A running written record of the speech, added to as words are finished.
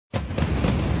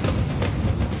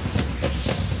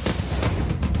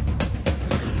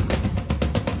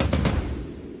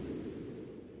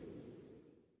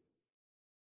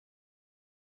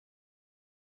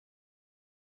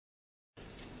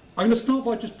I'm going to start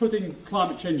by just putting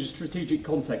climate change in strategic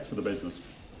context for the business.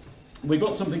 We've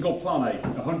got something called Plan A,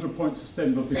 a 100-point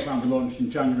sustainability plan we launched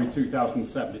in January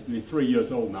 2007. It's nearly 3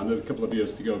 years old now, another couple of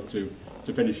years to go to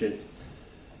finish it.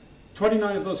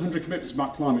 29 of those 100 commitments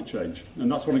about climate change,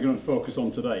 and that's what I'm going to focus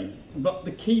on today. But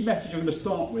the key message I'm going to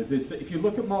start with is that if you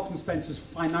look at Marks & Spencer's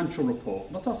financial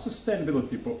report, not our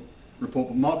sustainability report,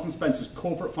 but Marks & Spencer's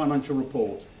corporate financial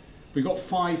report, we've got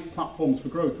 5 platforms for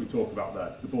growth we talk about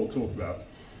there, the board talk about.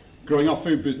 Growing our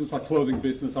food business, our clothing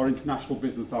business, our international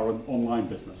business, our online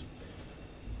business.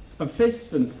 And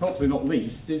fifth, and hopefully not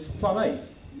least, is Plan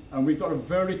A. And we've got a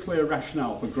very clear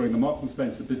rationale for growing the Marks &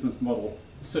 Spencer business model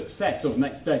success of the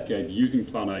next decade using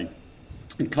Plan A.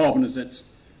 And carbon is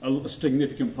a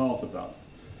significant part of that.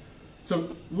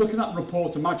 So look at that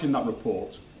report, imagine that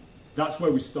report. That's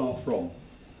where we start from.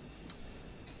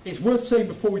 It's worth saying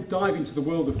before we dive into the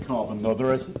world of carbon, though,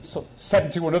 there are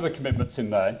 71 other commitments in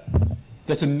there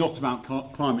that are not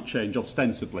about climate change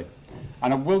ostensibly.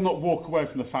 And I will not walk away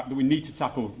from the fact that we need to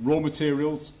tackle raw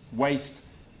materials, waste,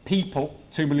 people,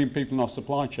 2 million people in our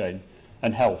supply chain,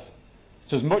 and health.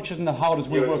 So as much as and as hard as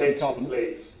we work on carbon...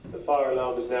 please. The fire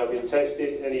alarm has now been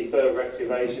tested. Any further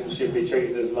activations should be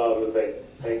treated as alarm event.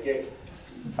 Thank you.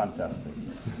 Fantastic.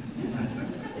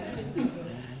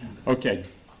 Okay,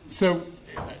 so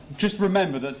just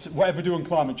remember that whatever we do on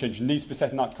climate change needs to be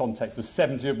set in that context. There's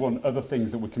 71 other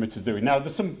things that we're committed to doing. Now,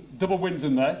 there's some double wins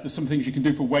in there. There's some things you can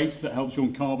do for waste that helps you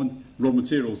on carbon, raw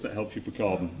materials that helps you for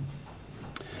carbon.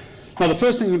 Now, the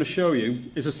first thing I'm going to show you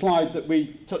is a slide that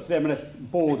we took to the M&S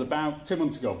board about 2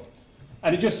 months ago.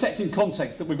 And it just sets in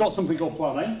context that we've got something called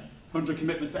Plan A, 100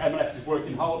 commitments that M&S is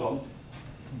working hard on,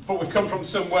 but we've come from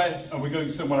somewhere and we're going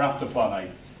somewhere after Plan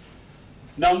A.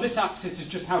 Now, on this axis is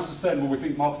just how sustainable we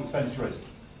think Marks & Spencer is.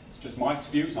 It's just Mike's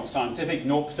view, it's not scientific,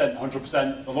 0%,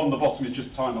 100%. Along the bottom is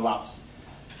just time elapsed.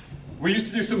 We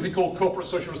used to do something called corporate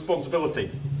social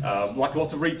responsibility. Like a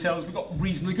lot of retailers, we got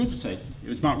reasonably good at it. It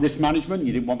was about risk management.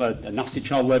 You didn't want a nasty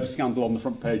child labour scandal on the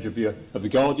front page of The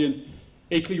Guardian.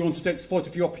 Equally, you wanted to exploit a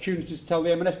few opportunities to tell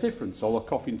the M&S difference, all our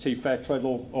coffee and tea fair trade,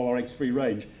 all our eggs-free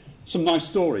range. Some nice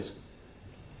stories.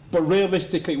 But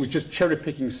realistically, it was just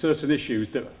cherry-picking certain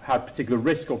issues that had particular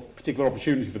risk or particular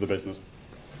opportunity for the business.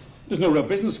 There's no real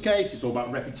business case. It's all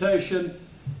about reputation.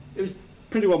 It was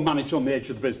pretty well managed on the edge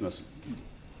of the business.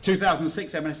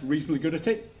 2006, M&S reasonably good at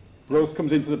it. Growth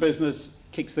comes into the business,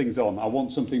 kicks things on. I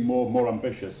want something more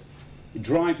ambitious. It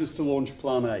drives us to launch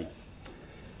Plan A.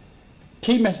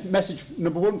 Key message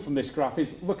number 1 from this graph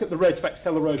is look at the rate of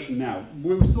acceleration now.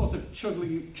 We were sort of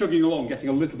chugging along, getting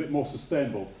a little bit more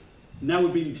sustainable. Now we're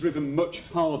being driven much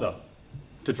harder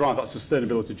to drive that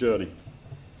sustainability journey.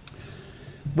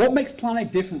 What makes Plan A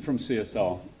different from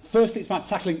CSR? Firstly, it's about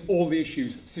tackling all the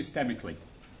issues systemically.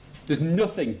 There's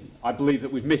nothing, I believe,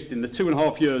 that we've missed in the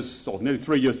 2.5 years, or nearly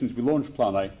 3 years since we launched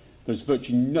Plan A. There's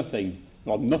virtually nothing,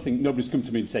 nobody's come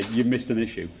to me and said, you've missed an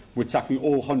issue. We're tackling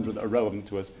all 100 that are relevant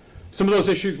to us. Some of those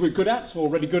issues we're good at,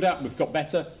 already good at, we've got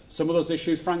better. Some of those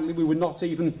issues, frankly, we were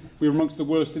amongst the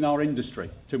worst in our industry.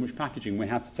 Too much packaging, we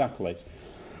had to tackle it.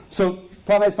 So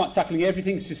Plan A is about tackling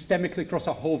everything systemically across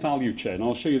our whole value chain.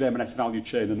 I'll show you the M&S value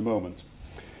chain in a moment.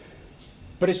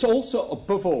 But it's also,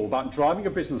 above all, about driving a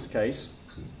business case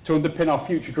to underpin our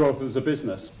future growth as a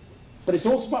business. But it's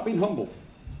also about being humble.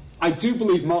 I do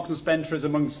believe Marks & Spencer is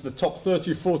amongst the top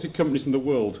 30 or 40 companies in the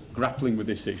world grappling with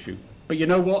this issue. But you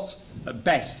know what? At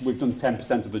best, we've done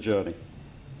 10% of the journey.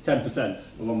 10%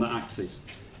 along that axis.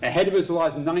 Ahead of us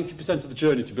lies 90% of the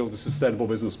journey to build a sustainable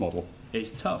business model.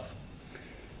 It's tough.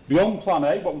 Beyond Plan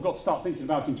A, what we've got to start thinking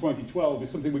about in 2012 is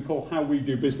something we call how we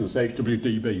do business,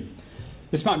 HWDB.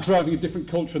 It's about driving a different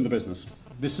culture in the business.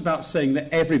 This is about saying that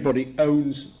everybody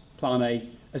owns Plan A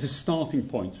as a starting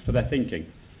point for their thinking.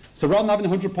 So rather than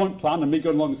having a 100-point plan and me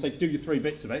going along and saying, do your 3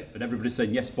 bits of it, and everybody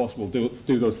saying, yes, boss, we'll do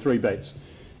those 3 bits.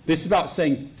 This is about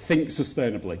saying, think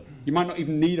sustainably. You might not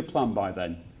even need a plan by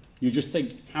then. You just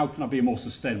think, how can I be a more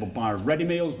sustainable buyer of ready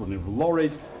meals, running of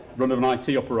lorries, run of an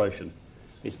IT operation?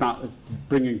 It's about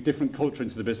bringing different culture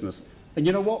into the business. And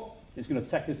you know what? It's going to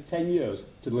take us 10 years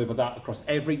to deliver that across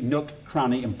every nook,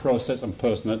 cranny and process and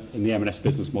person in the M&S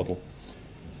business model.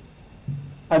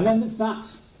 And then there's that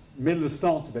middle of the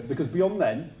start of it, because beyond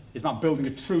then, it's about building a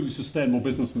truly sustainable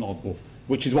business model,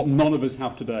 which is what none of us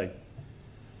have today.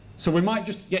 So we might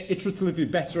just get iteratively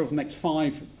better over the next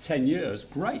 5, 10 years.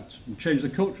 Great. We'll change the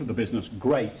culture of the business.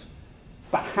 Great.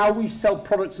 But how we sell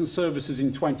products and services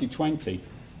in 2020,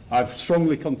 I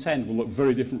strongly contend, will look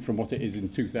very different from what it is in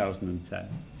 2010.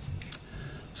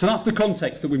 So that's the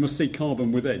context that we must see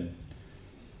carbon within.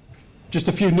 Just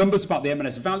a few numbers about the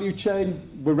M&S value chain.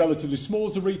 We're relatively small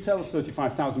as a retailer,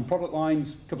 35,000 product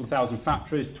lines, a couple of thousand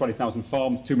factories, 20,000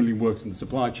 farms, 2 million workers in the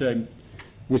supply chain.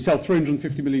 We sell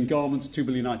 350 million garments, 2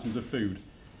 billion items of food.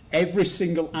 Every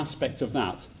single aspect of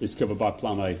that is covered by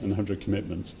Plan A and 100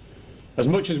 commitments. As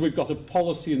much as we've got a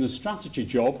policy and a strategy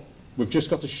job, we've just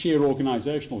got a sheer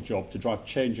organisational job to drive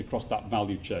change across that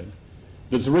value chain.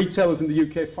 There's retailers in the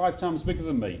UK 5 times bigger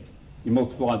than me. You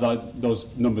multiply those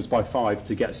numbers by 5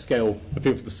 to get a feel for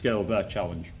the scale of their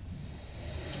challenge.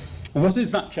 And what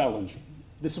is that challenge?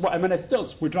 This is what M&S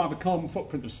does. We drive a carbon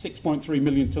footprint of 6.3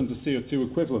 million tonnes of CO2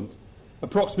 equivalent,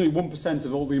 approximately 1%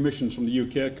 of all the emissions from the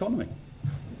UK economy.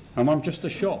 And I'm just a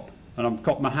shop, and I've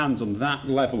got my hands on that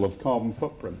level of carbon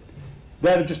footprint.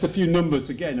 There are just a few numbers,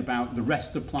 again, about the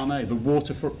rest of Plan A, the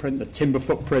water footprint, the timber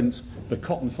footprint, the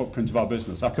cotton footprint of our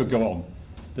business. I could go on.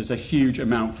 There's a huge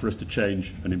amount for us to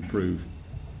change and improve.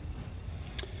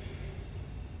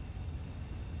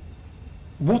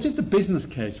 What is the business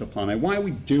case for Plan A? Why are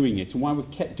we doing it, and why we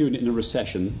kept doing it in a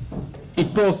recession? It's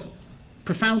both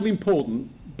profoundly important,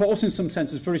 but also in some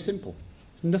senses very simple.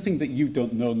 There's nothing that you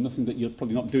don't know, nothing that you're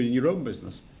probably not doing in your own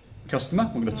business. Customer,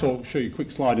 I'm going to show you a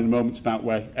quick slide in a moment about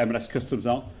where M&S customers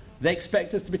are. They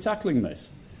expect us to be tackling this.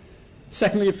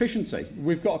 Secondly, efficiency.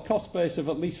 We've got a cost base of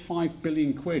at least 5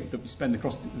 billion quid that we spend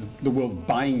across the world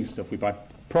buying stuff. We buy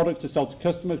products to sell to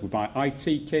customers, we buy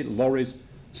IT kit, lorries,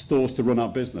 stores to run our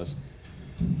business.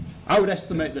 I would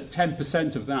estimate that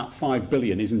 10% of that 5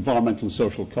 billion is environmental and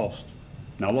social cost.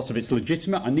 Now, lots of it's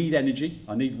legitimate. I need energy,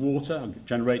 I need water, I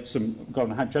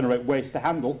generate waste to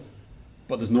handle,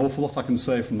 but there's an awful lot I can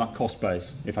save from that cost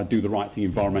base if I do the right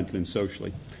thing environmentally and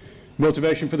socially.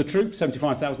 Motivation for the troops,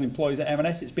 75,000 employees at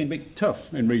M&S. It's been a bit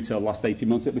tough in retail the last 18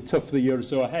 months. It'll be tough for the year or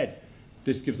so ahead.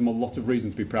 This gives them a lot of reason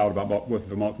to be proud about working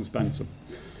for Marks & Spencer.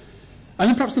 And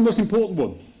then perhaps the most important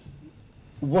one.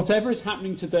 Whatever is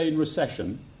happening today in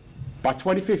recession, by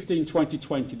 2015,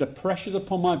 2020, the pressures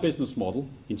upon my business model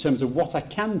in terms of what I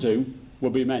can do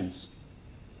will be immense.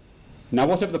 Now,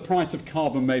 whatever the price of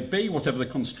carbon may be, whatever the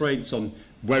constraints on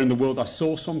where in the world I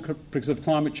source from because of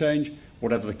climate change,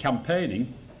 whatever the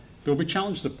campaigning, there will be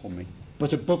challenges upon me.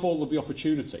 But above all, there will be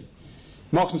opportunity.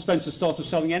 Marks & Spencer started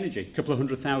selling energy. A couple of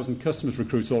 100,000 customers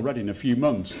recruited already in a few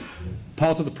months.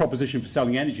 Part of the proposition for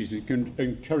selling energy is it can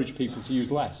encourage people to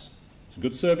use less. It's a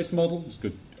good service model, it's a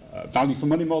good value for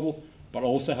money model, but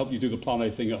also help you do the Plan A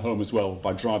thing at home as well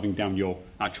by driving down your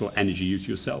actual energy use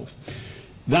yourself.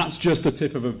 That's just the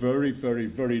tip of a very, very,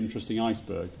 very interesting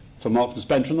iceberg for Marks &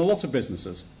 Spencer and a lot of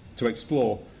businesses to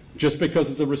explore. Just because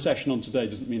there's a recession on today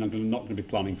doesn't mean I'm not going to be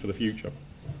planning for the future.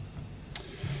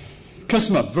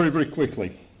 Customer, very, very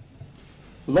quickly.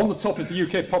 Along the top is the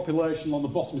UK population, along the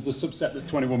bottom is the subset that's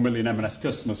 21 million M&S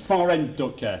customers. Far end,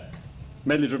 don't care.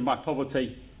 Mainly driven by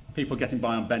poverty, people getting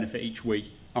by on benefit each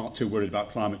week, aren't too worried about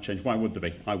climate change. Why would they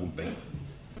be? I wouldn't be.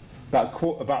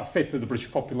 About a fifth of the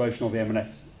British population on the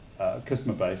M&S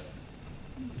customer base.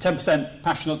 10%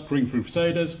 passionate green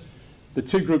crusaders. The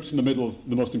two groups in the middle are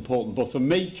the most important, both for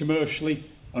me commercially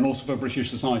and also for British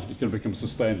society if it's going to become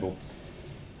sustainable.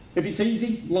 If it's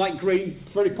easy, light green,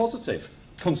 very positive.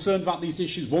 Concerned about these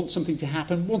issues, want something to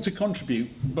happen, want to contribute,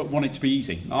 but want it to be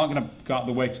easy. I'm going to go out of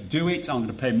the way to do it, I'm going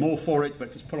to pay more for it, but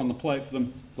if it's put on the plate for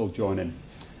them, they'll join in.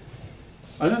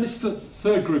 And then this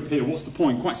third group here, what's the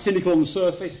point? Quite cynical on the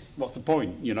surface, what's the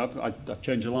point? You know, I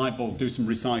change a light bulb, do some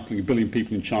recycling, 1 billion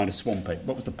people in China swamp it.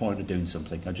 What was the point of doing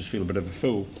something? I just feel a bit of a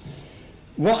fool.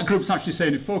 What a group's actually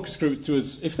saying in focus groups to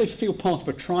us, if they feel part of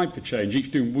a tribe for change,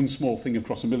 each doing one small thing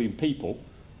across 1 million people,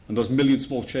 and those 1 million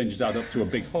small changes add up to a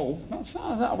big whole,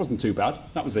 that wasn't too bad,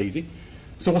 that was easy.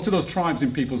 So what are those tribes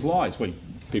in people's lives? Well,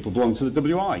 people belong to the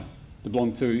WI, they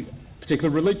belong to a particular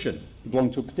religion, they belong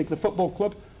to a particular football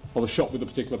club, or the shop with a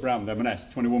particular brand,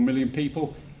 M&S. 21 million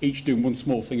people, each doing one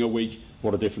small thing a week,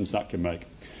 what a difference that can make.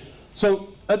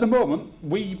 So at the moment,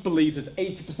 we believe there's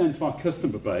 80% of our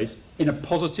customer base in a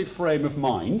positive frame of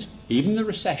mind, even in a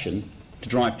recession, to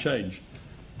drive change.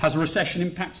 Has a recession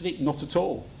impacted it? Not at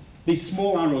all. These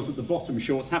small arrows at the bottom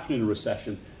show what's happening in a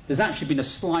recession. There's actually been a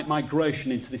slight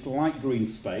migration into this light green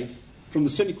space from the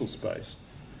cynical space.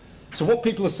 So what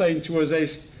people are saying to us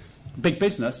is, big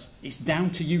business, it's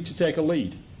down to you to take a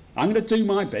lead. I'm going to do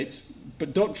my bit,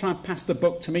 but don't try and pass the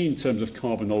buck to me in terms of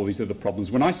carbon and all these other problems.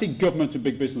 When I see government and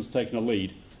big business taking a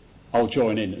lead, I'll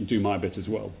join in and do my bit as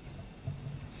well.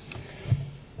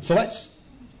 So let's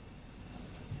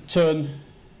turn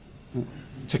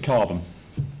to carbon.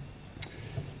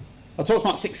 I talked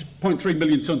about 6.3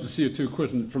 million tonnes of CO2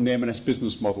 equivalent from the M&S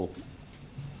business model.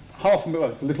 well,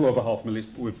 it's a little over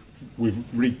 500,000. We've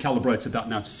recalibrated that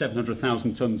now to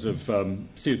 700,000 tonnes of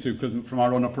CO2 equivalent from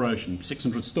our own operation,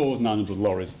 600 stores, 900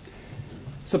 lorries.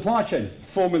 Supply chain,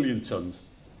 4 million tonnes.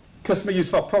 Customer use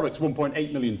of our products,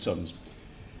 1.8 million tonnes.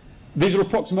 These are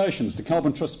approximations. The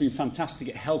Carbon Trust has been fantastic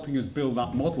at helping us build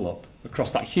that model up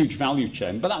across that huge value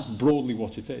chain, but that's broadly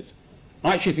what it is.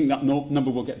 I actually think that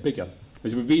number will get bigger,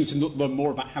 as we've been to learn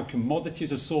more about how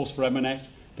commodities are sourced for M&S,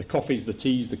 the coffees, the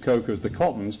teas, the cocoas, the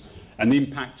cottons, and the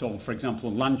impact on, for example,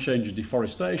 on land change and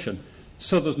deforestation.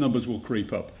 So those numbers will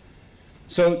creep up.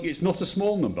 So it's not a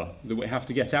small number that we have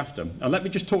to get after. And let me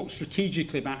just talk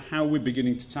strategically about how we're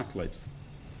beginning to tackle it.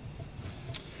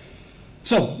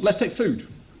 So let's take food.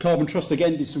 Carbon Trust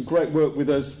again did some great work with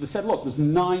us. They said, look, there's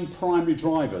 9 primary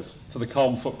drivers for the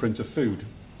carbon footprint of food,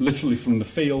 literally from the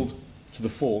field to the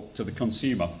fork to the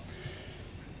consumer.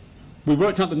 We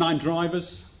worked out the 9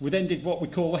 drivers. We then did what we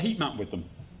call a heat map with them.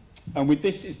 And with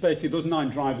this, it's basically those 9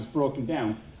 drivers broken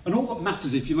down. And all that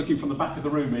matters, if you're looking from the back of the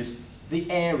room, is the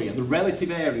area, the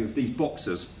relative area of these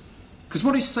boxes. Because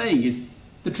what it's saying is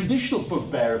the traditional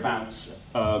bugbear about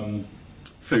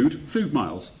food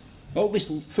miles. All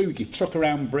this food you truck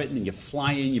around Britain and you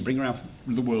fly in, you bring around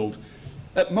the world.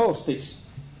 At most, it's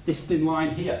this thin line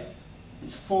here.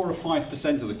 It's 4 or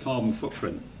 5% of the carbon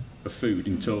footprint of food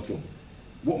in total.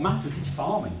 What matters is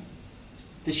farming.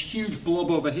 This huge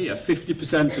blob over here,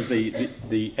 50% of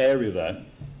the area there,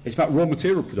 is about raw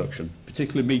material production,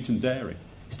 particularly meat and dairy.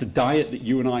 It's the diet that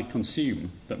you and I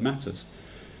consume that matters.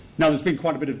 Now, there's been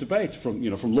quite a bit of debate from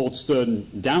Lord Stern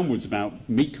downwards about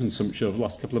meat consumption over the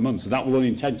last couple of months, and that will only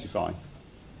intensify.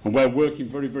 And we're working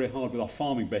very, very hard with our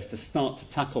farming base to start to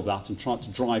tackle that and try to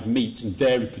drive meat and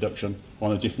dairy production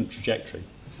on a different trajectory.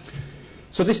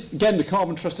 So this, again, the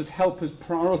Carbon Trust has helped us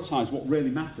prioritise what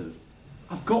really matters.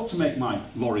 I've got to make my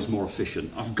lorries more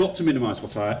efficient. I've got to minimise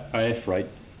what I air freight,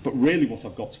 but really what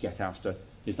I've got to get after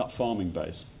is that farming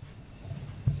base.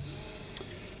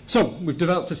 So we've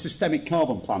developed a systemic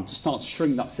carbon plan to start to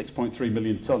shrink that 6.3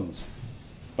 million tonnes. It's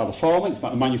about the farming, it's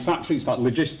about the manufacturing, it's about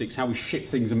logistics, how we ship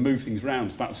things and move things around.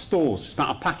 It's about stores, it's about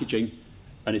our packaging,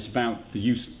 and it's about the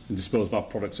use and disposal of our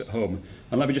products at home.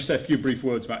 And let me just say a few brief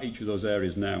words about each of those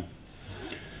areas now.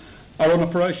 Our own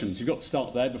operations, you've got to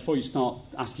start there. Before you start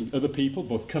asking other people,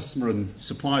 both customer and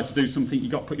supplier, to do something,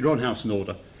 you've got to put your own house in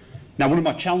order. Now, one of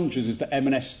my challenges is that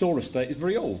M&S store estate is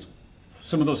very old.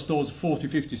 Some of those stores are 40,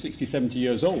 50, 60, 70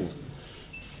 years old.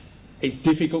 It's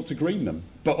difficult to green them.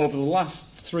 But over the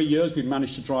last 3 years, we've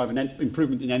managed to drive an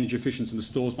improvement in energy efficiency in the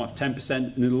stores by 10%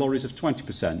 and in the lorries of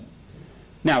 20%.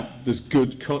 Now, there's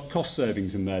good cost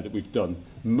savings in there that we've done.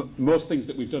 Most things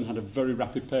that we've done had a very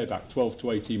rapid payback, 12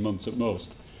 to 18 months at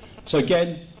most. So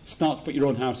again, start to put your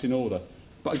own house in order.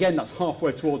 But again, that's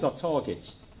halfway towards our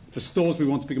targets. For stores, we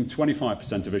want to become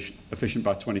 25% efficient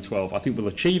by 2012. I think we'll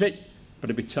achieve it,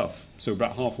 but it'll be tough. So we're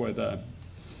about halfway there.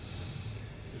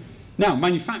 Now,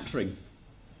 manufacturing.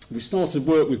 We've started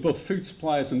work with both food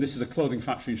suppliers, and this is a clothing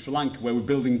factory in Sri Lanka, where we're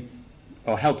building,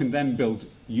 or helping them build,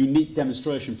 unique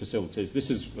demonstration facilities. This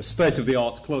is a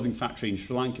state-of-the-art clothing factory in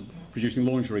Sri Lanka, producing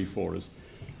lingerie for us.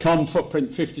 Carbon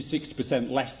footprint 50–60%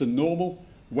 less than normal.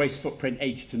 Waste footprint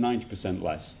 80 to 90%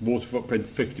 less. Water footprint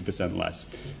 50% less.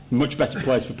 Much better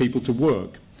place for people to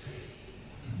work.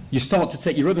 You start to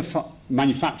take your other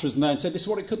manufacturers in there and say, this is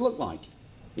what it could look like.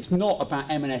 It's not about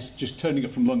M&S just turning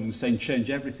up from London and saying, change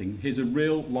everything. Here's a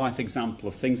real life example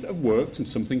of things that have worked and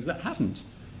some things that haven't.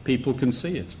 People can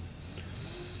see it.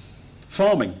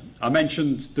 Farming. I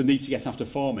mentioned the need to get after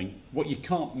farming. What you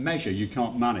can't measure, you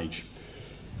can't manage.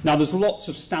 Now, there's lots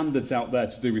of standards out there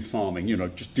to do with farming.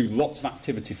 Just do lots of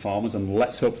activity farmers and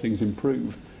let's hope things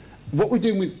improve. What we're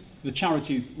doing with the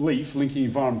charity LEAF, Linking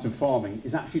Environment and Farming,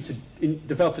 is actually to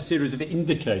develop a series of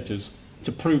indicators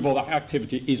to prove all that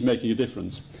activity is making a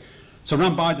difference. So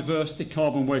around biodiversity,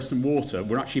 carbon, waste and water,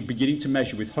 we're actually beginning to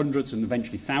measure with hundreds and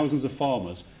eventually thousands of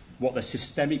farmers what their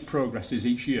systemic progress is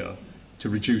each year to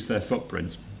reduce their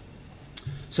footprint.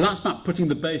 So that's about putting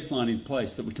the baseline in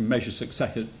place that we can measure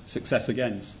success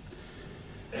against.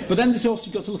 But then there's also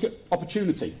got to look at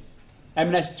opportunity.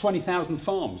 M&S 20,000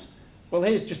 farms. Well,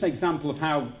 here's just an example of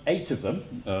how 8 of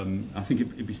them, I think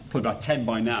it'd be probably about 10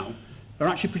 by now, are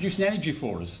actually producing energy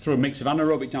for us through a mix of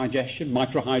anaerobic digestion,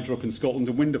 microhydro up in Scotland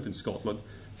and wind up in Scotland.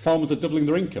 Farmers are doubling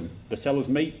their income. They sell us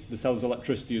meat, they sell us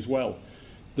electricity as well.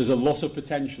 There's a lot of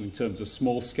potential in terms of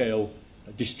small-scale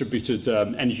distributed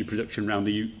energy production around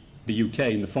the UK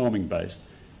in the farming base.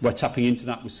 We're tapping into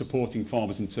that with supporting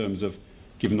farmers in terms of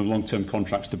giving them long-term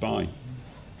contracts to buy.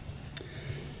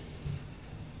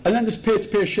 And then there's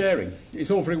peer-to-peer sharing. It's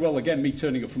all very well, again, me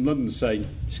turning up from London saying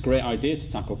it's a great idea to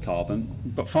tackle carbon,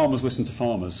 but farmers listen to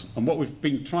farmers. And what we've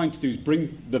been trying to do is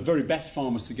bring the very best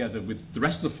farmers together with the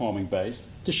rest of the farming base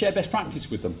to share best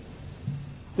practice with them.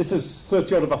 This is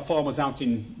 30 odd of our farmers out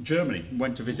in Germany.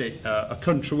 Went to visit a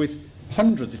country with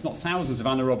hundreds, if not thousands, of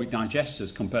anaerobic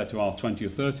digesters compared to our 20 or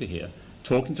 30 here,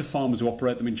 talking to farmers who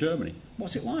operate them in Germany.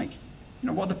 What's it like? You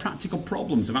know, what are the practical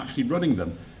problems of actually running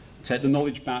them? Take the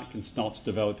knowledge back and start to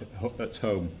develop it at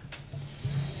home.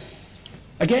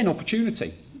 Again,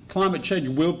 opportunity. Climate change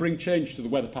will bring change to the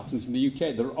weather patterns in the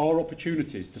UK. There are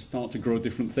opportunities to start to grow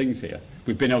different things here.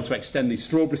 We've been able to extend the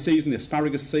strawberry season, the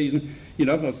asparagus season. You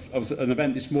know, I was at an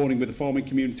event this morning with the farming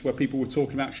community where people were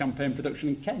talking about champagne production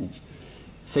in Kent.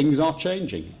 Things are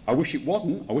changing. I wish it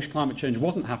wasn't. I wish climate change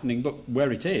wasn't happening, but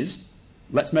where it is,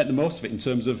 let's make the most of it in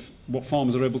terms of what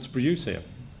farmers are able to produce here.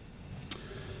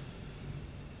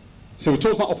 So we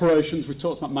talked about operations, we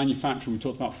talked about manufacturing, we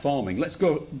talked about farming. Let's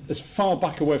go as far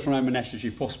back away from M&S as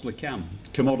you possibly can.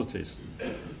 Commodities.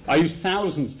 I use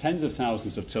thousands, tens of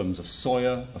thousands of tons of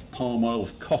soya, of palm oil,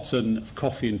 of cotton, of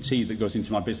coffee and tea that goes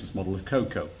into my business model, of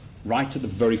cocoa, right at the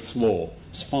very floor,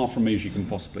 as far from me as you can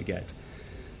possibly get.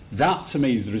 That, to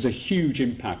me, there is a huge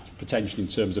impact potentially in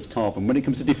terms of carbon. When it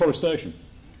comes to deforestation,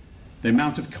 the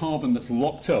amount of carbon that's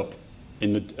locked up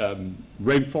in the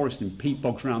rainforest and peat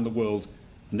bogs around the world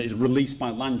and that is released by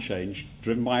land change,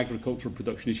 driven by agricultural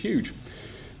production, is huge.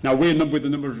 Now, we, with a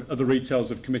number of other retailers,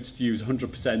 have committed to use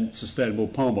 100% sustainable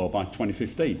palm oil by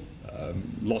 2015.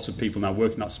 Lots of people now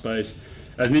work in that space.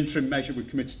 As an interim measure, we've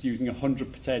committed to using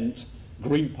 100%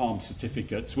 green palm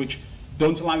certificates, which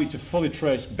don't allow you to fully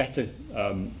trace better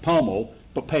palm oil,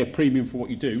 but pay a premium for what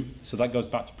you do. So that goes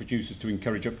back to producers to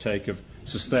encourage uptake of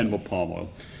sustainable palm oil.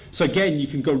 So again, you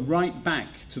can go right back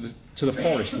to the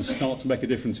forest and start to make a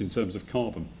difference in terms of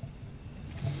carbon.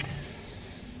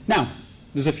 Now,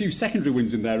 there's a few secondary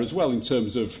wins in there as well in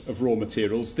terms of raw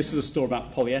materials. This is a story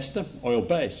about polyester,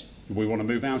 oil-based. We want to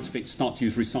move out of it, start to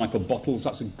use recycled bottles.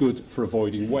 That's good for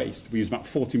avoiding waste. We use about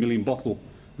 40 million bottle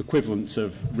equivalents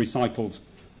of recycled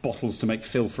bottles to make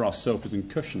fill for our sofas and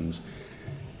cushions.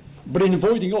 But in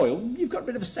avoiding oil, you've got a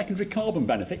bit of a secondary carbon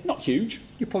benefit. Not huge.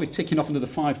 You're probably ticking off another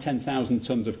 5,000–10,000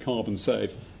 tonnes of carbon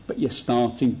saved. But you're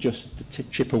starting just to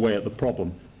chip away at the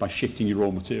problem by shifting your raw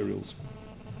materials.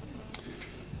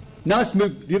 Now let's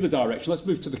move the other direction. Let's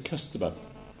move to the customer.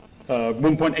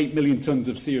 1.8 million tonnes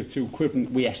of CO2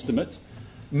 equivalent, we estimate,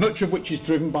 much of which is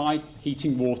driven by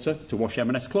heating water to wash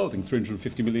M&S clothing,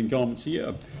 350 million garments a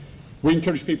year. We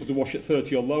encourage people to wash at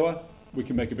 30 or lower. We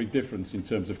can make a big difference in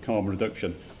terms of carbon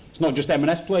reduction. It's not just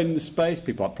M&S playing in the space.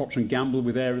 People like Procter & Gamble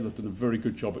with Ariel have done a very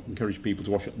good job at encouraging people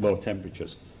to wash at low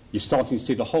temperatures. You're starting to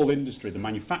see the whole industry, the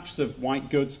manufacturers of white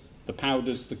goods, the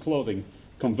powders, the clothing,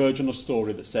 converge on a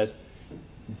story that says,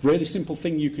 really simple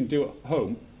thing you can do at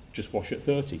home, just wash at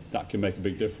 30. That can make a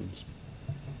big difference.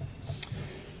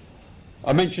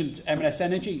 I mentioned M&S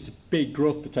Energy. It's a big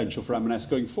growth potential for M&S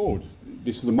going forward.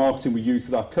 This is the marketing we use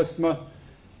with our customer.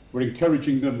 We're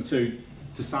encouraging them to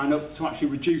sign up to actually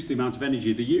reduce the amount of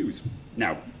energy they use.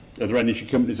 Now, other energy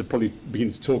companies are probably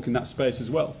beginning to talk in that space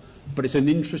as well. But it's an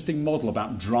interesting model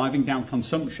about driving down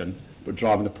consumption, but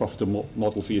driving a profitable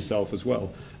model for yourself as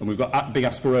well. And we've got big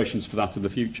aspirations for that in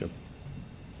the future.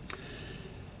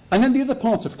 And then the other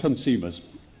part of consumers.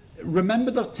 Remember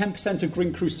the 10% of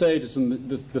Green Crusaders and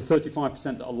the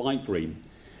 35% that are light green.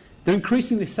 They're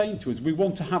increasingly saying to us, we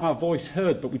want to have our voice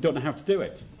heard, but we don't know how to do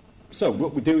it. So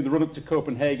what we do in the run-up to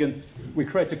Copenhagen, we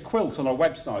create a quilt on our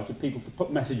website for people to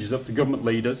put messages up to government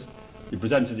leaders. We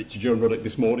presented it to Joan Ruddock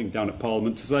this morning down at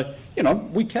Parliament to say, you know,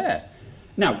 we care.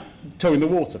 Now, toe in the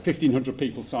water, 1,500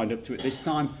 people signed up to it this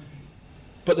time.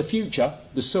 But the future,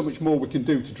 there's so much more we can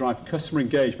do to drive customer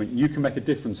engagement. You can make a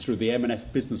difference through the M&S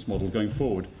business model going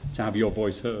forward to have your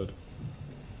voice heard.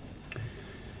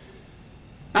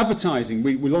 Advertising.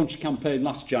 We launched a campaign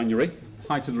last January,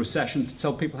 height of the recession, to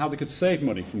tell people how they could save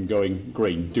money from going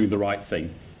green, doing the right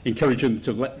thing. Encourage them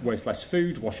to waste less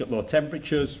food, wash at low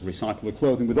temperatures, recycle their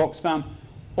clothing with Oxfam,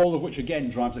 all of which again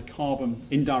drives a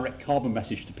indirect carbon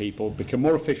message to people. Become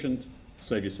more efficient,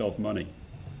 save yourself money.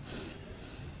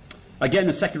 Again,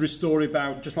 a secondary story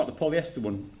about, just like the polyester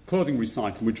one, clothing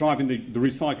recycling. We're driving the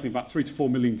recycling of about 3 to 4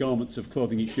 million garments of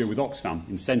clothing each year with Oxfam,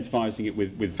 incentivising it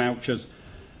with vouchers.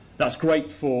 That's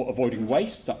great for avoiding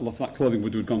waste. A lot of that clothing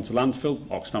would have gone to landfill.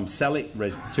 Oxfam sell it,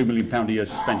 raise £2 million a year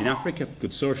to spend in Africa.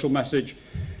 Good social message.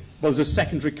 Well, there's a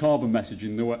secondary carbon message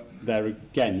in there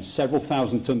again. Several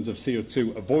thousand tonnes of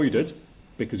CO2 avoided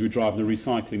because we're driving a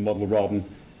recycling model rather than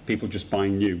people just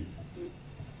buying new.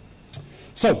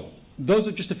 So, those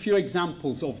are just a few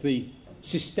examples of the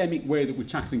systemic way that we're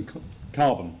tackling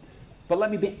carbon. But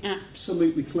let me be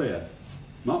absolutely clear.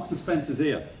 Marks and Spencer's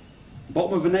here.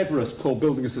 Bottom of an Everest called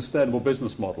Building a Sustainable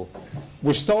Business Model.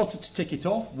 We've started to tick it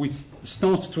off. We've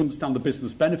started to understand the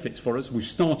business benefits for us. We've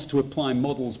started to apply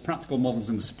models, practical models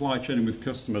in the supply chain and with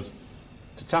customers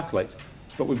to tackle it.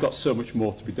 But we've got so much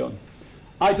more to be done.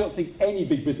 I don't think any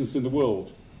big business in the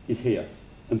world is here,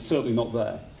 and certainly not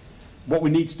there. What we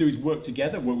need to do is work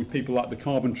together, work with people like the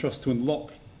Carbon Trust to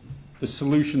unlock the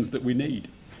solutions that we need.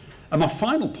 And my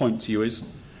final point to you is,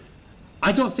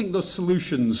 I don't think those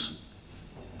solutions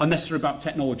are necessarily about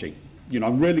technology. You know,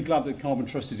 I'm really glad that Carbon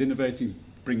Trust is innovating,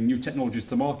 bringing new technologies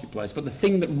to the marketplace, but the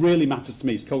thing that really matters to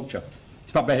me is culture.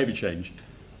 It's about behaviour change.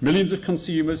 Millions of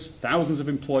consumers, thousands of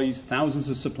employees, thousands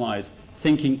of suppliers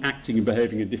thinking, acting and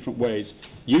behaving in different ways,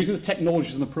 using the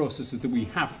technologies and the processes that we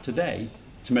have today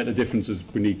to make the differences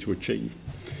we need to achieve.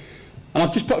 And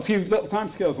I've just put a few little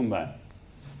timescales on there.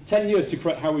 10 years to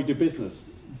correct how we do business,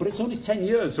 but it's only 10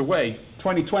 years away,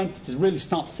 2020, to really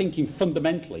start thinking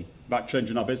fundamentally about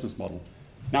changing our business model.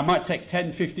 Now, it might take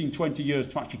 10, 15, 20 years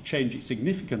to actually change it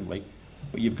significantly,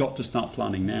 but you've got to start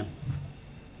planning now.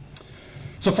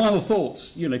 So final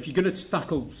thoughts, you know, if you're going to start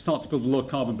to build a low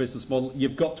carbon business model,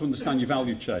 you've got to understand your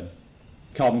value chain,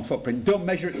 carbon footprint. Don't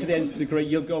measure it to the nth degree,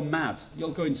 you'll go mad. You'll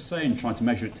go insane trying to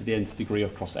measure it to the nth degree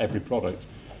across every product.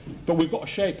 But we've got a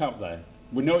shape out there.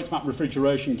 We know it's about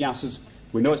refrigeration gases,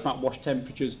 we know it's about wash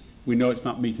temperatures, we know it's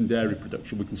about meat and dairy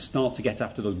production. We can start to get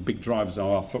after those big drivers of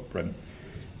our footprint.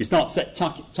 You start to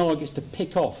set targets to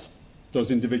pick off those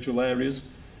individual areas.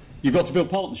 You've got to build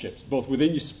partnerships, both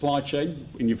within your supply chain,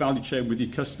 in your value chain with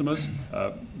your customers,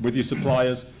 with your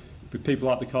suppliers, with people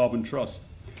like the Carbon Trust.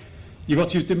 You've got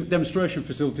to use demonstration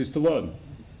facilities to learn.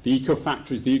 The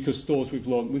eco-factories, the eco-stores we've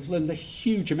learned a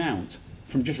huge amount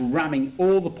from just ramming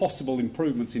all the possible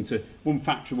improvements into one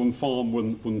factory, one farm,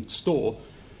 one store.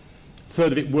 A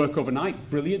third of it work overnight,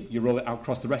 brilliant. You roll it out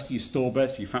across the rest of your store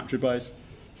base, your factory base.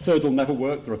 A third will never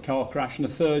work, they're a car crash. And a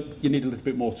third, you need a little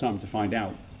bit more time to find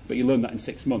out. But you learn that in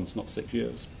 6 months, not 6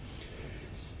 years.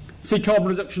 See carbon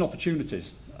reduction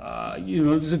opportunities. You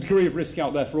know, there's a degree of risk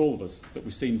out there for all of us that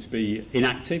we seem to be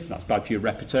inactive. That's bad for your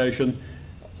reputation.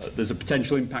 There's a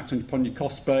potential impact upon your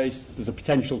cost base. There's a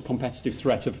potential competitive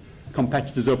threat of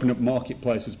competitors opening up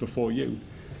marketplaces before you.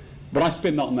 But I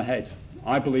spin that on the head.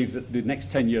 I believe that the next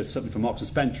 10 years, certainly for Marks &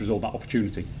 Spencer, is all about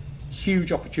opportunity.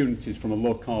 Huge opportunities from a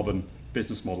low-carbon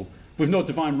business model. We've no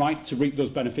divine right to reap those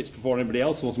benefits before anybody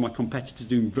else. Also, my competitors are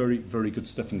doing very, very good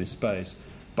stuff in this space,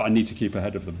 but I need to keep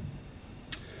ahead of them.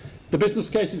 The business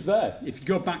case is there. If you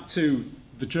go back to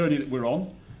the journey that we're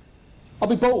on, I'll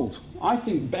be bold. I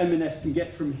think M&S can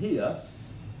get from here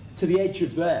to the edge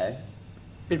of there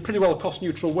in pretty well a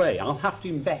cost-neutral way. I'll have to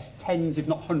invest tens, if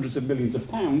not hundreds of millions of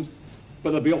pounds,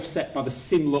 but they'll be offset by the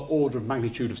similar order of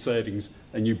magnitude of savings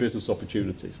and new business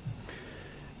opportunities.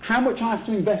 How much I have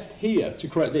to invest here to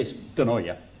create this, don't know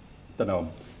yet. Don't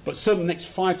know. But certainly the next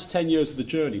 5 to 10 years of the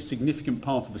journey, a significant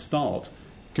part of the start,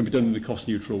 can be done in a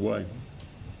cost-neutral way.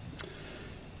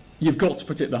 You've got to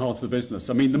put it at the heart of the business.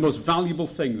 I mean, the most valuable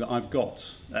thing that I've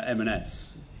got at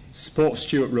M&S, support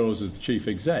Stuart Rose as the chief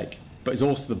exec, but it's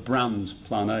also the brand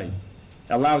Plan A. It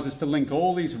allows us to link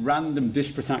all these random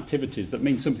disparate activities that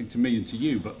mean something to me and to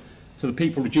you, but to the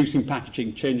people reducing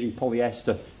packaging, changing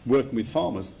polyester, working with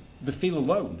farmers, they feel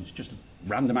alone. It's just a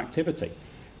random activity.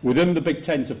 Within the big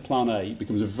tent of Plan A, it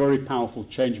becomes a very powerful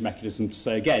change mechanism to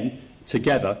say, again,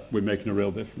 together we're making a real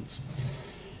difference.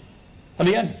 And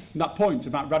again, that point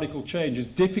about radical change, as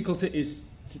difficult it is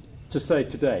to say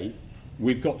today,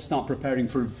 we've got to start preparing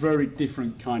for a very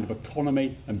different kind of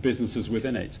economy and businesses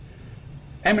within it.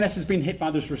 M&S has been hit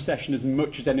by this recession as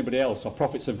much as anybody else. Our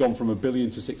profits have gone from $1 billion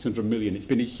to 600 million. It's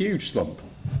been a huge slump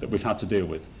that we've had to deal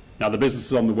with. Now, the business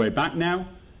is on the way back now,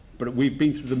 but we've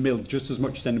been through the mill just as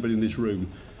much as anybody in this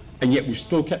room. And yet we've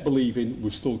still kept believing,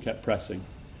 we've still kept pressing.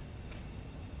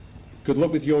 Good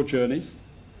luck with your journeys.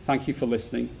 Thank you for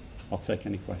listening. I'll take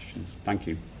any questions. Thank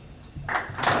you.